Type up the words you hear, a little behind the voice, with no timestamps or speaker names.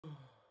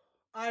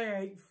I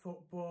hate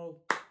football.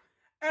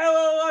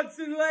 Hello lads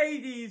and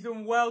ladies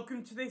and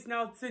welcome to this.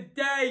 Now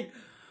today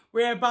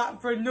we're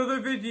back for another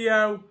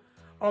video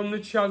on the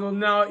channel.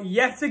 Now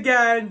yet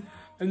again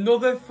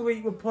another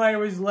Fleetwood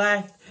player has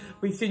left.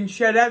 We've seen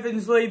Ched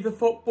Evans leave the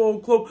football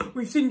club.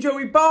 We've seen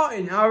Joey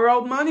Barton, our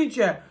old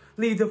manager,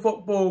 leave the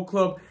football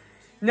club.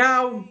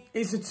 Now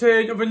it's the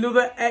turn of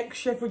another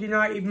ex-Sheffield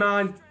United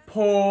man,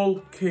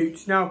 Paul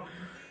Coutts. Now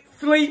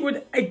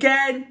Fleetwood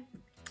again,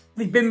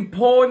 they've been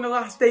poor in the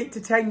last 8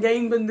 to 10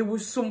 games and there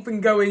was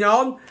something going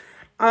on.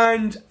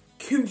 And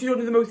Coutts is one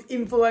of the most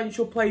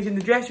influential players in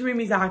the dressing room.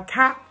 He's our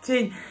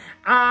captain.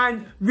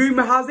 And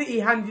rumour has it he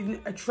handed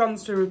in a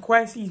transfer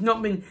request. He's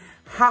not been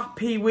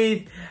happy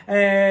with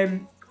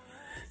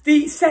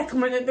the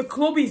settlement at the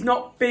club. He's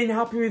not been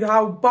happy with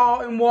how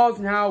Barton was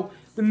and how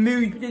the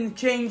mood in the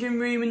changing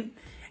room. And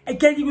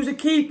again, he was a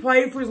key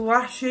player for us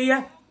last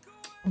year.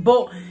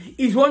 But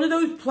he's one of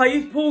those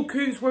players, Paul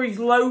Coutts, where he's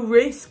low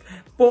risk,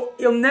 but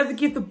he'll never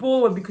give the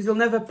ball away because he'll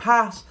never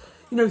pass,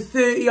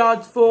 30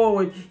 yards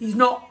forward. He's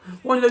not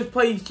one of those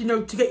players,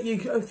 to get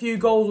you a few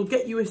goals or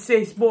get you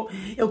assists, but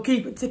he'll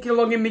keep it ticking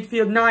along in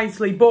midfield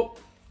nicely. But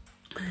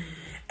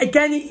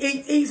again,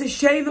 it's a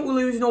shame that we're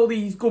losing all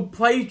these good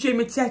players. Jim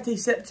Matete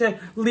set to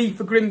leave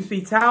for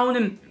Grimsby Town,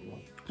 and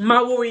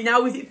my worry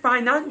now is it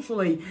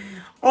financially.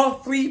 Are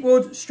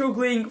Fleetwood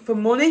struggling for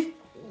money?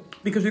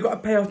 Because we've got to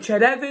pay off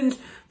Ched Evans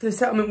for the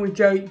settlement with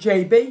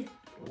JB.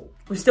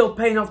 We're still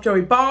paying off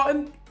Joey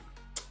Barton.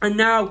 And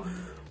now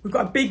we've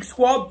got a big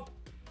squad.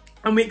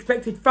 And we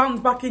expected fans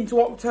back into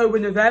October,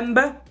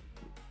 November.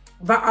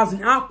 That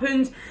hasn't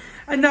happened.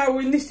 And now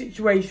we're in this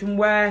situation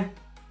where,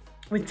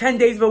 with 10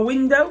 days of a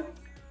window,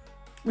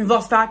 we've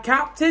lost our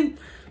captain.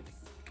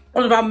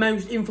 One of our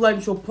most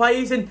influential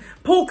players. And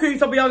Paul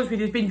Coutts, I'll be honest with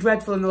you, has been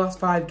dreadful in the last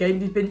 5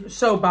 games. He's been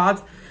so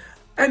bad.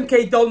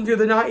 MK Dons the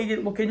other night, he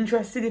didn't look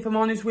interested, if I'm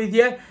honest with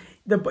you.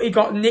 He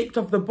got nicked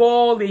off the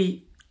ball.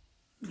 He,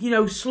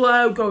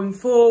 slow going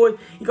forward.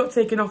 He got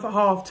taken off at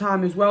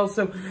half-time as well.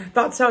 So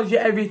that tells you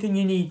everything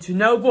you need to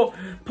know. But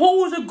Paul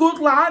was a good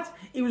lad.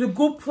 He was a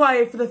good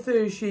player for the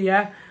first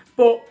year.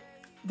 But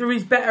there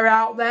is better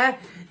out there.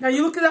 Now,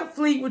 you look at that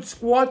Fleetwood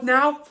squad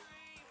now.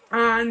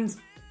 And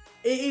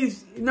it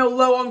is,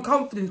 low on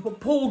confidence.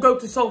 But Paul will go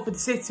to Salford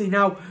City.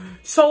 Now,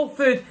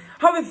 Salford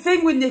have a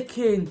thing with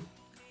nicking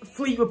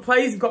Fleetwood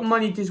players. They've got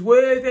Manny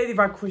Disworthy, they've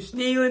had Chris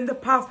Neal in the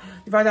past,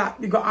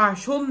 they've got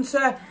Ash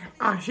Hunter,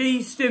 Ash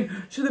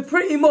Easton, so they're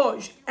pretty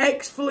much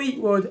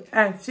ex-Fleetwood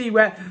FC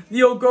where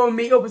they'll go and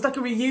meet up. It's like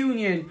a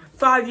reunion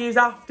 5 years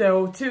after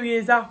or 2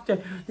 years after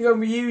they go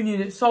and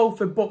reunion at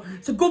Salford. But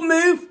it's a good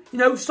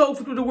move.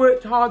 Salford would have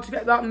worked hard to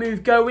get that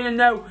move going. I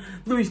know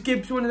Lewis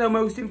Gibbs, one of their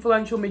most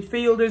influential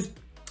midfielders,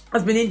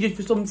 has been injured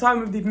for some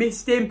time. They've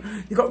missed him.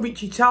 They've got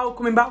Richie Towell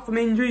coming back from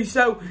injury.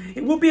 So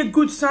it would be a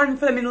good sign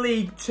for them in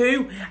League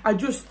 2. I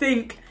just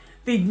think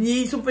they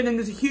need something, and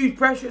there's a huge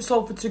pressure at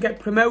Salford to get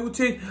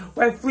promoted,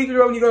 where Fleetwood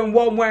are only going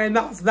one way, and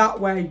that's that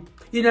way.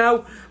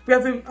 I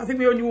think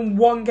we only won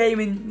 1 game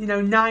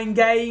in, 9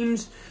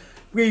 games.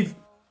 We've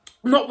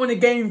not won a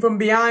game from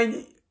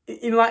behind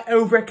in like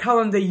over a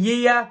calendar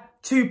year.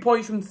 2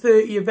 points from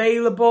 30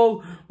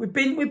 available. We've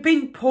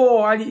been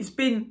poor, and it's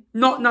been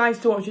not nice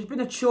to watch. It's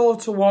been a chore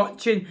to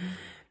watch. And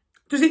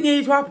does it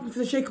need to happen for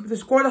the shake-up of the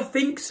squad? I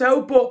think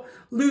so. But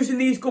losing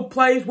these good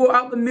players will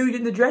out the mood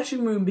in the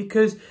dressing room,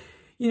 because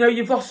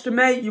you've lost a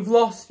mate, you've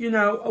lost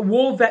a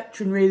war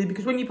veteran really.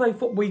 Because when you play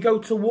football, you go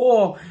to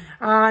war,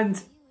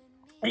 and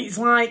it's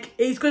like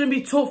it's going to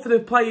be tough for the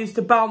players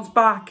to bounce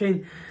back.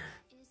 And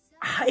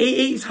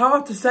it's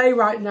hard to say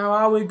right now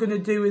how we're going to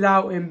do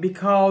without him,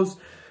 because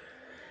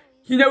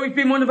he's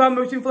been one of our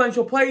most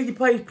influential players. He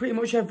plays pretty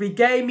much every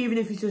game, even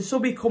if it's a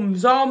sub, he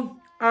comes on.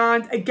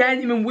 And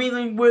again, him and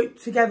Whelan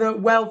worked together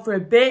well for a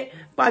bit,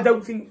 but I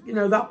don't think,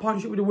 that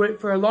partnership would have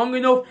worked for long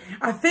enough.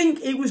 I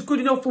think it was good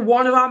enough for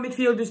one of our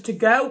midfielders to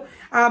go.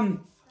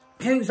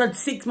 He's had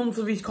 6 months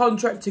of his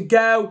contract to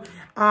go,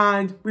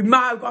 and we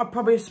might have got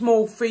probably a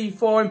small fee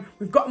for him.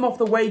 We've got him off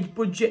the wage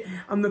budget,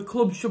 and the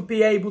club should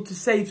be able to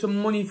save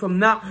some money from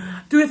that.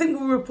 Do I think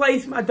we'll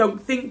replace him? I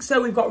don't think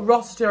so. We've got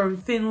Rossiter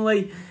and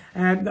Finlay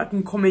that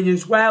can come in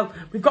as well.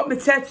 We've got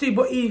Matete,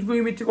 but he's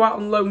rumoured to go out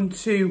on loan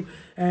to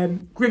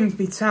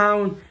Grimsby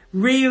Town.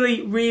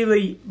 Really,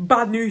 really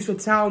bad news for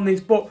Town,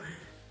 this, but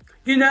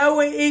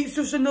it's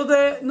just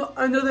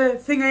another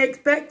thing I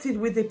expected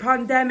with the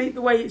pandemic,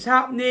 the way it's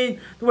happening,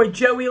 the way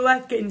Joey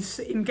left, getting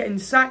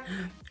sacked.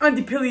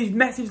 Andy Pilley's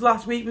message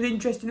last week was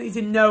interesting, that he's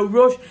in no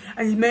rush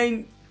and his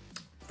main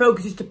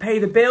focus is to pay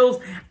the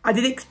bills. I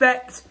did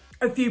expect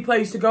a few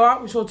players to go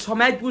out. We saw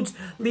Tom Edwards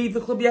leave the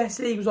club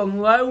yesterday. He was on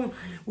loan.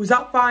 Was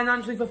that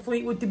financially for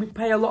Fleetwood? Did we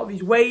pay a lot of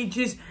his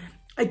wages?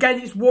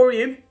 Again, it's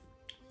worrying,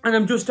 and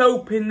I'm just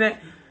hoping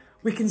that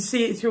we can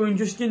see it through and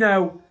just,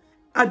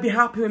 I'd be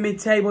happy with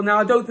mid-table now.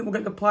 I don't think we'll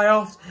get the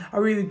playoffs. I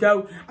really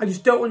don't. I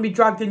just don't want to be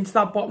dragged into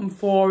that bottom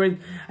 4.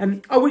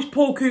 And I wish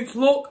Paul Coutts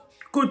luck.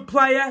 Good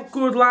player,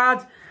 good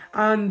lad.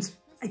 And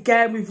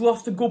again, we've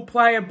lost a good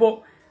player,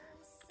 but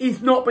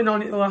he's not been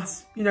on it the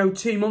last, 2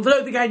 months. I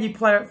don't think any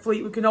player at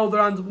Fleetwood can hold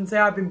their hands up and say,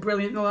 I've been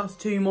brilliant in the last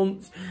 2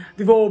 months.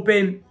 They've all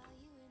been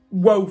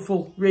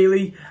woeful,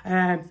 really.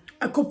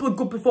 A couple of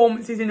good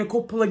performances in a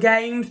couple of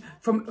games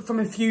from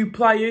a few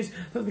players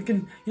that they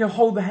can,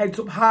 hold their heads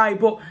up high.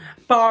 But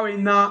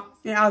barring that,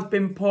 it has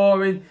been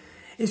poor. And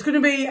it's going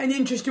to be an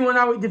interesting one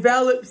how it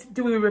develops.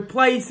 Do we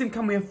replace him?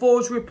 Can we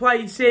afford to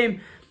replace him?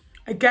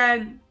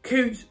 Again,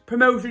 Coutts,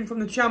 promotion from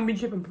the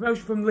Championship and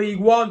promotion from League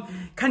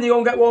One. Can he go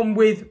and get one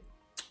with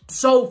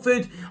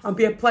Salford and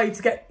be a player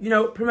to get,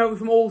 promoted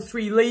from all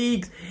 3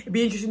 leagues? It'd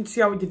be interesting to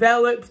see how it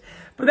develops.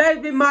 But there's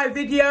been my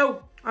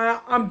video.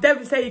 I'm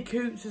devastated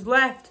Coutts has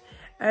left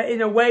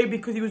in a way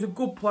because he was a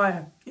good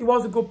player. He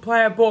was a good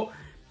player, but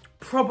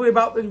probably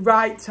about the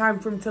right time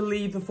for him to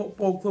leave the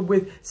football club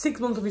with 6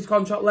 months of his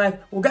contract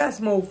left. We'll get a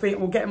small fee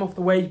and we'll get him off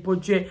the wage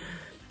budget.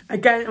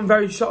 Again, I'm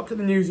very shocked at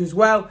the news as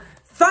well.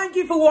 Thank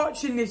you for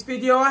watching this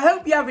video. I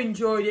hope you have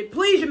enjoyed it.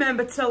 Please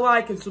remember to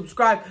like and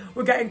subscribe.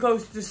 We're getting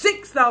closer to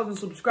 6,000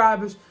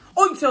 subscribers.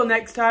 Until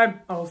next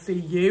time, I'll see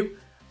you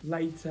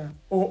later.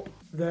 Up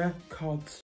the Coutts.